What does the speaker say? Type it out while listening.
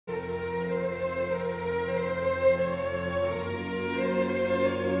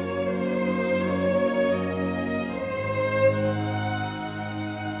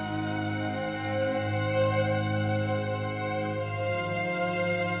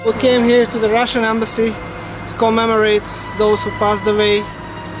We came here to the Russian embassy to commemorate those who passed away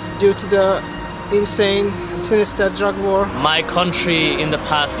due to the insane and sinister drug war. My country in the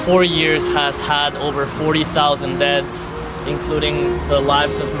past 4 years has had over 40,000 deaths, including the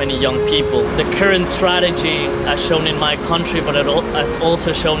lives of many young people. The current strategy, as shown in my country, but as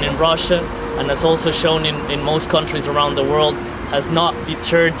also shown in Russia, and as also shown in most countries around the world, has not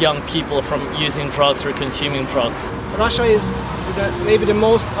deterred young people from using drugs or consuming drugs. Russia is maybe the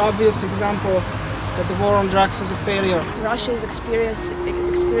most obvious example that the war on drugs is a failure. Russia is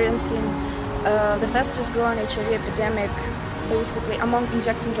experiencing the fastest growing HIV epidemic basically among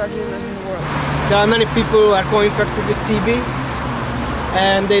injecting drug users in the world. There are many people who are co-infected with TB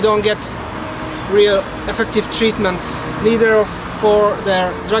and they don't get real effective treatment, neither for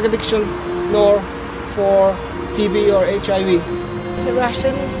their drug addiction nor for TB or HIV. The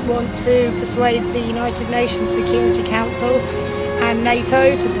Russians want to persuade the United Nations Security Council and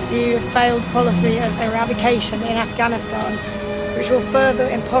NATO to pursue a failed policy of eradication in Afghanistan, which will further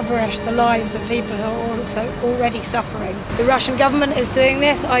impoverish the lives of people who are also already suffering. The Russian government is doing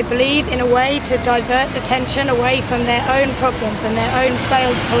this, I believe, in a way to divert attention away from their own problems and their own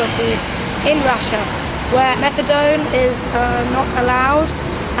failed policies in Russia, where methadone is not allowed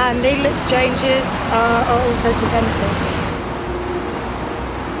and needle exchanges are also prevented.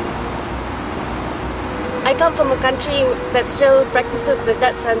 I come from a country that still practices the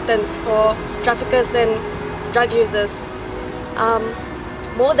death sentence for traffickers and drug users.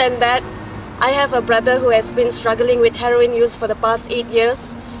 More than that, I have a brother who has been struggling with heroin use for the past 8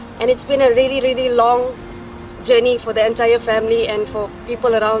 years, and it's been a really long journey for the entire family and for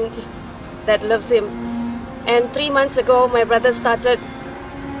people around that loves him. And 3 months ago, my brother started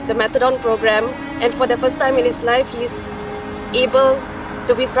the methadone program, and for the first time in his life, he's able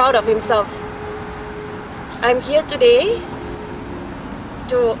to be proud of himself. I'm here today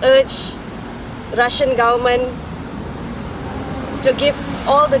to urge Russian government to give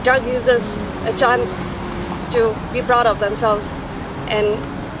all the drug users a chance to be proud of themselves and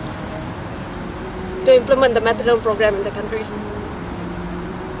to implement the methadone program in the country.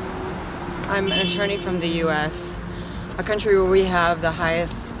 I'm an attorney from the US, a country where we have the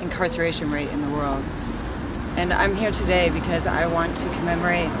highest incarceration rate in the world. And I'm here today because I want to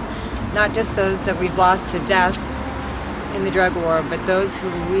commemorate not just those that we've lost to death in the drug war, but those who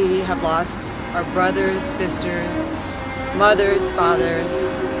we have lost, our brothers, sisters, mothers, fathers,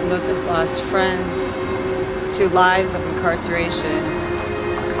 and those who have lost friends to lives of incarceration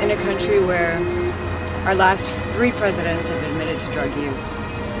in a country where our last 3 presidents have admitted to drug use,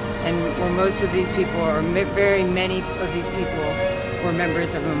 and where most of these people, or very many of these people, were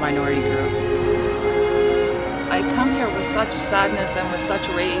members of a minority group. I come here with such sadness and with such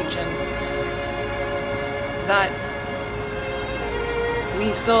rage, and that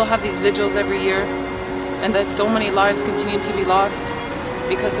we still have these vigils every year, and that so many lives continue to be lost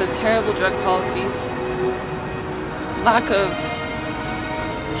because of terrible drug policies, lack of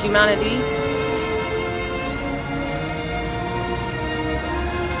humanity,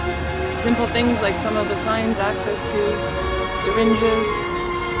 simple things like some of the signs, access to syringes,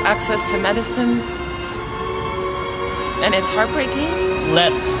 access to medicines, and it's heartbreaking.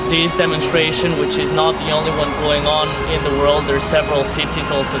 Let this demonstration, which is not the only one going on in the world, there are several cities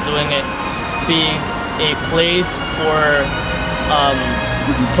also doing it, be a place for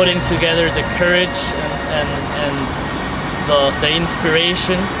putting together the courage and the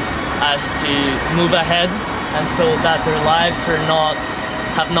inspiration as to move ahead, and so that their lives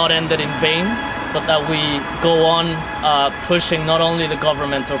have not ended in vain, but that we go on pushing not only the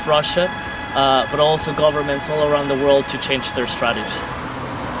government of Russia, but also governments all around the world to change their strategies.